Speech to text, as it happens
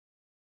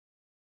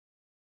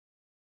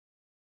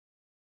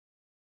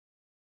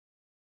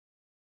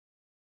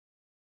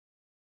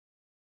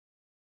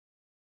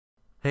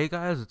Hey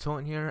guys, it's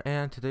Hoenn here,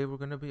 and today we're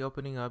gonna be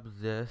opening up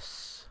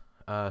this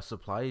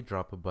supply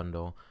drop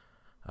bundle.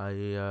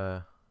 I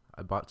uh,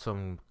 I bought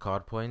some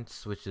COD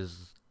points, which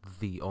is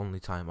the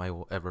only time I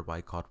will ever buy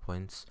COD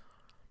points.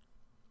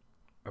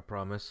 I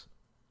promise.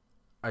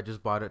 I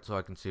just bought it so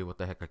I can see what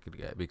the heck I could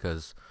get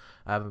because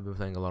I haven't been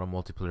playing a lot of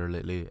multiplayer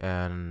lately,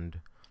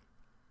 and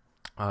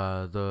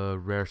the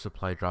rare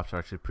supply drops are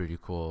actually pretty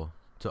cool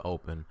to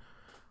open.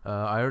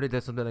 I already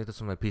did something like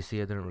this on my PC.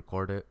 I didn't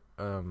record it.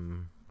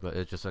 But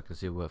it's just so I can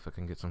see if I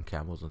can get some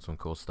camos and some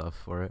cool stuff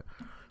for it.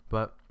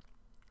 But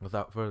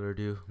without further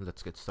ado,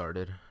 let's get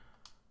started.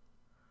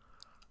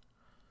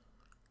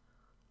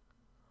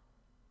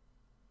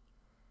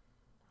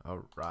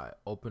 Alright,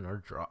 open our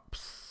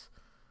drops.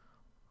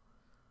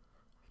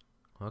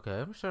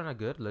 Okay, I'm starting out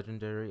good.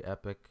 Legendary,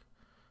 epic,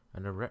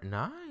 and a rare.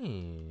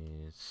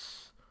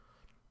 Nice.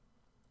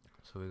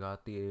 So we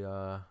got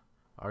the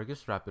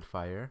Argus Rapid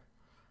Fire,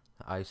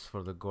 Ice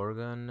for the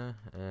Gorgon,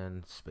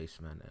 and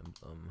Spaceman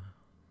Emblem.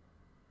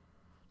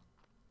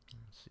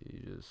 Let's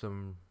see, just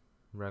some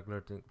regular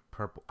thing.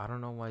 Purple. I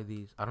don't know why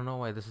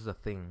this is a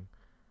thing.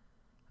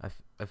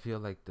 I feel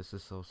like this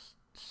is so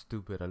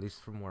stupid. At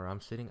least from where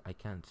I'm sitting, I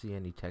can't see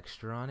any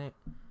texture on it.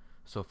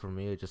 So for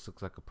me, it just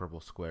looks like a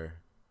purple square,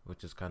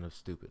 which is kind of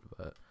stupid,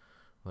 but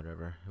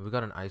whatever. We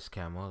got an ice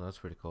camo. That's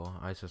pretty cool.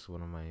 Ice is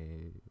one of my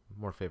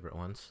more favorite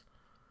ones.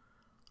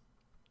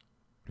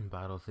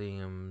 Battle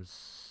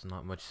themes,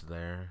 not much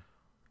there.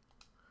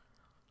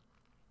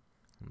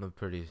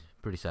 Pretty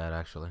sad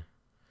actually.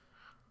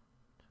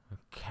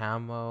 A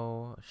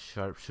camo,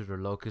 sharpshooter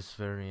locust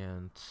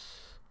variant.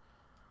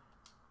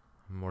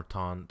 More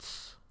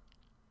taunts.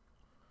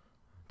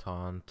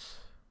 Taunt,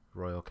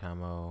 royal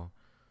camo,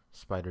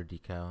 spider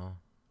decal.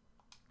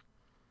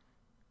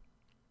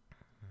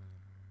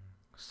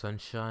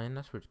 Sunshine,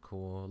 that's pretty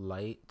cool.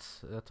 Light,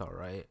 that's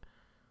alright.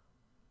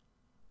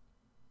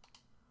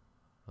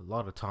 A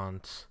lot of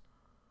taunts.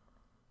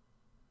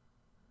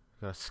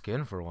 Got a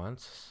skin for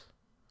once.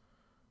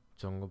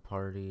 Jungle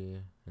Party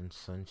and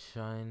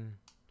Sunshine.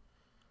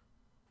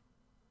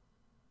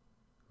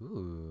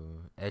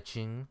 Ooh,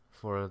 etching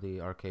for the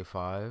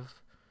RK5.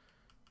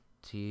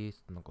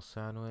 Teeth, knuckle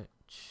sandwich.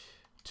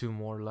 2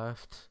 more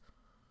left.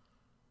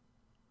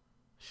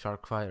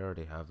 Shark fight, I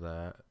already have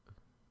that.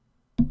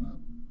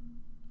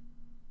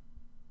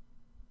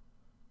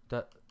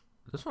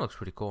 This one looks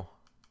pretty cool.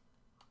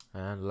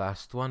 And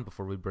last one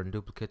before we burn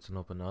duplicates and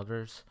open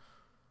others.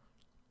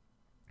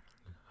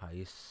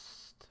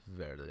 Heist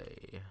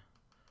Verde.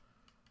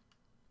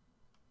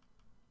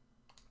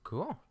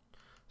 Cool.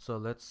 So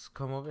let's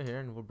come over here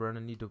and we'll burn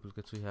any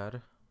duplicates we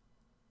had.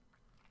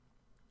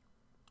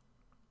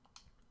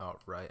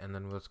 Alright, and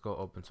then let's go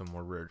open some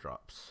more rare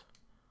drops.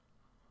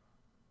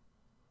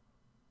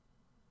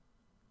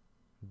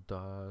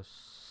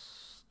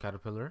 Dust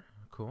Caterpillar,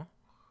 cool.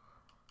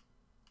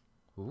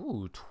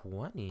 Ooh,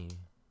 20.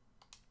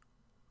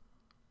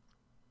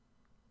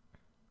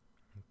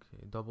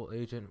 Okay, Double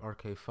Agent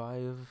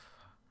RK5.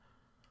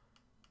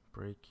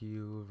 Break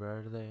You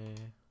Verde.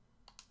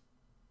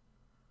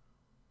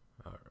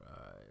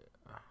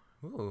 Alright.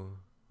 Ooh,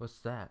 what's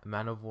that?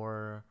 Man of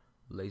War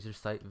Laser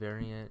Sight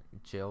variant,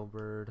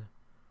 Jailbird,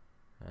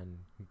 and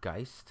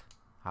Geist.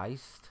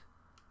 Heist.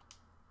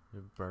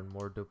 Burn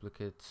more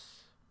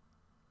duplicates.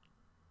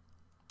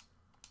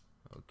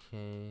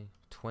 Okay,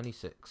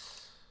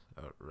 26.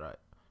 Alright.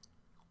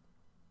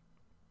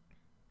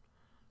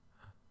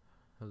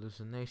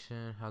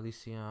 Hallucination,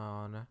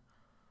 Halcyon,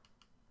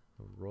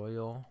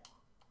 Royal.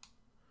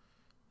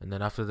 And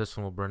then after this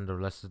one, we'll burn the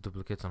rest of the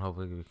duplicates and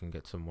hopefully we can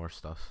get some more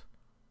stuff.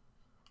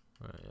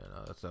 Alright, yeah,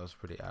 no, that was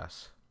pretty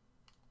ass.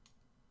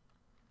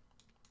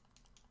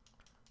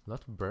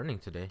 Lots of burning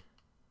today.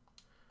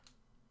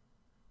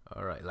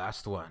 Alright,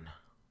 last one.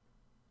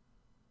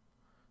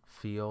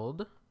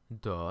 Field,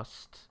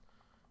 Dust,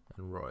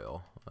 and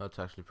Royal. That's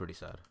actually pretty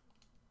sad.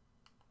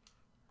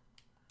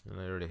 And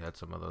I already had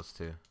some of those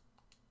too.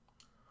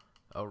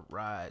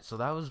 Alright, so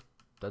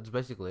that's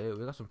basically it.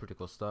 We got some pretty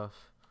cool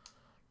stuff.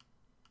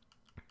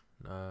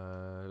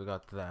 We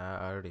got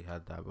that. I already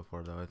had that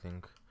before though, I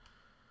think.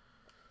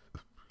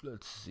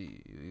 Let's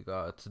see. We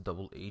got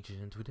Double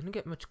Agent. We didn't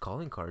get much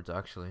calling cards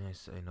actually.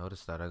 I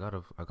noticed that. I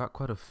got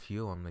quite a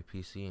few on my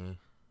PC.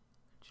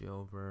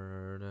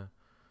 Jailbird,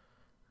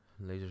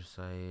 Laser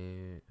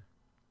Sight.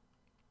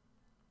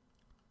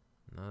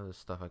 None of the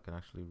stuff I can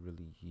actually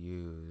really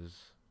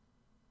use.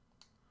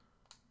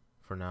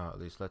 For now at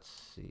least. Let's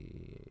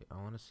see. I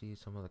want to see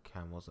some of the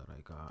camos that I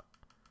got.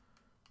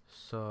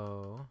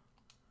 So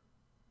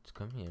let's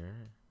come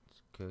here.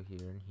 Let's go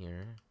here and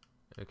here.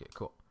 Okay,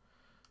 cool.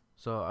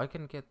 So I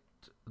can get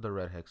the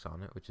red hex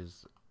on it, which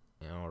is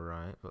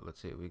alright. But let's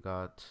see. We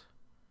got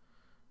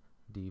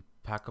the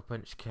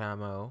Pack-a-Punch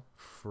camo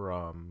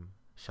from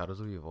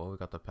Shadows of Evil. We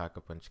got the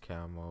Pack-a-Punch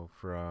camo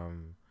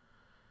from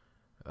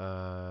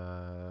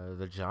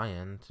the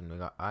Giant, and we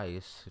got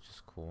Ice, which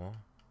is cool.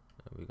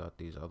 And we got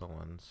these other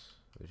ones,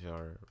 which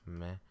are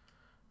meh.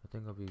 I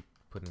think I'll be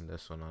putting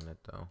this one on it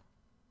though.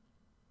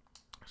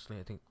 Actually,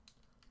 I think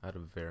Add a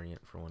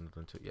variant for one of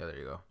them too. Yeah, there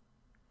you go.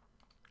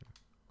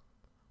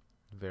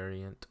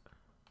 Variant.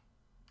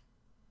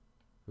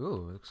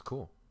 Ooh, it looks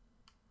cool.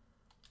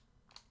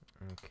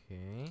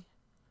 Okay,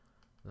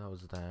 that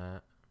was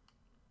that.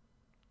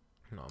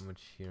 Not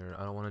much here.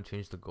 I don't want to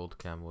change the gold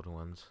camo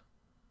ones.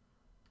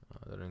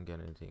 They didn't get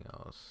anything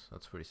else.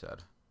 That's pretty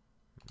sad.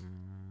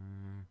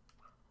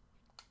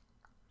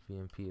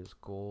 VMP is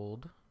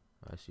gold.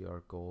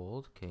 ICR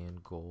gold. KN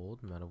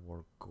gold.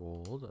 Metawar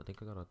gold. I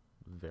think I got a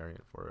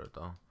variant for it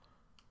though.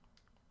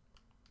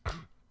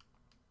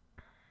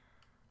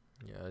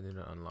 Yeah, I need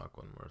to unlock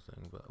one more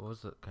thing. But what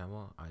was the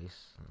camo?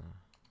 Ice.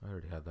 I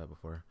already had that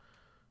before.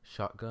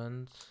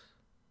 Shotguns.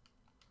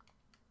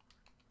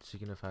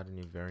 Seeing if I had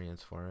any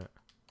variants for it.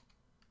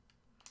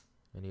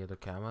 Any other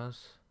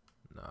camos?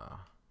 Nah.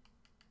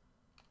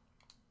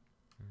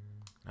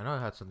 I know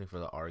I had something for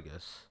the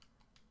Argus.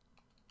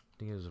 I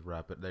think it was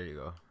rapid. There you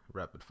go.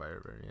 Rapid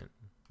fire variant.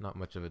 Not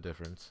much of a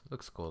difference.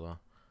 Looks cool though.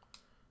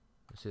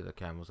 Let's see the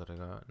camos that I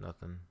got.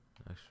 Nothing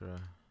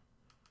extra.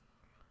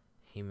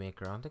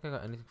 Haymaker. I don't think I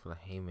got anything for the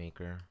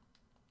Haymaker.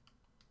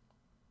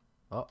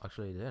 Oh,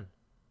 actually I did.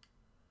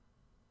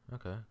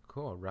 Okay,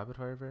 cool. Rapid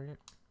fire variant.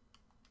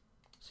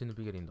 Seem to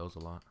be getting those a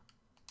lot.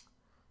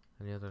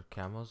 Any other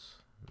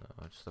camos?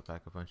 No, just a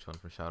pack a punch one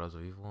for Shadows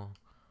of Evil.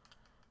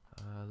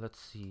 Let's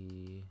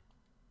see.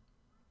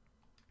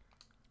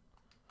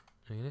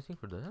 Anything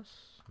for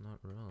this? Not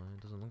really.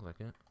 It doesn't look like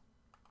it.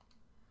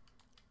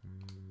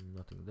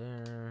 Nothing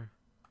there.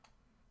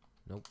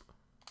 Nope.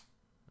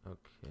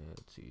 Okay,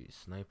 let's see.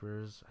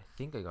 Snipers. I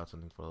think I got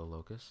something for the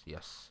Locust.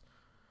 Yes.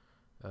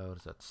 What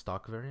is that?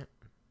 Stock variant?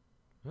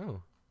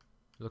 Oh.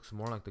 It looks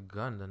more like the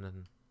gun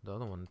than the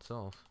other one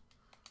itself.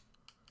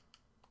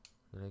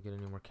 Did I get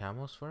any more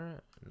camos for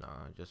it? No,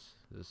 just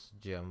this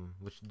gem.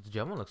 Which the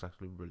gem one looks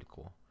actually really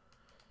cool.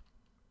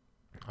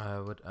 I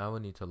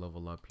would need to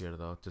level up here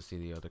though to see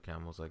the other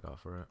camos I got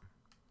for it.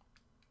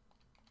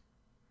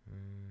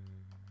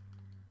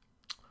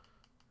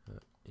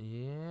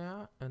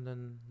 Yeah, and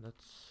then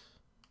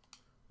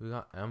we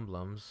got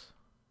emblems.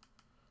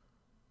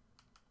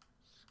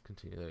 Let's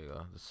continue. There you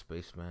go, the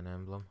spaceman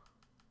emblem.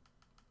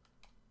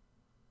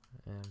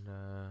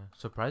 And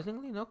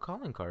surprisingly, no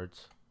calling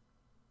cards.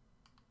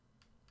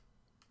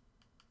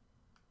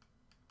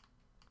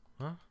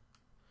 Huh?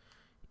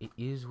 It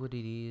is what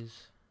it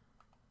is.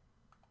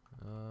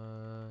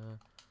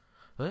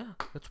 But yeah,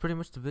 that's pretty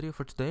much the video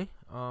for today.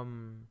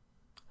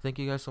 Thank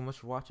you guys so much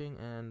for watching,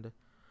 and I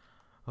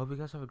hope you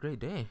guys have a great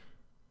day.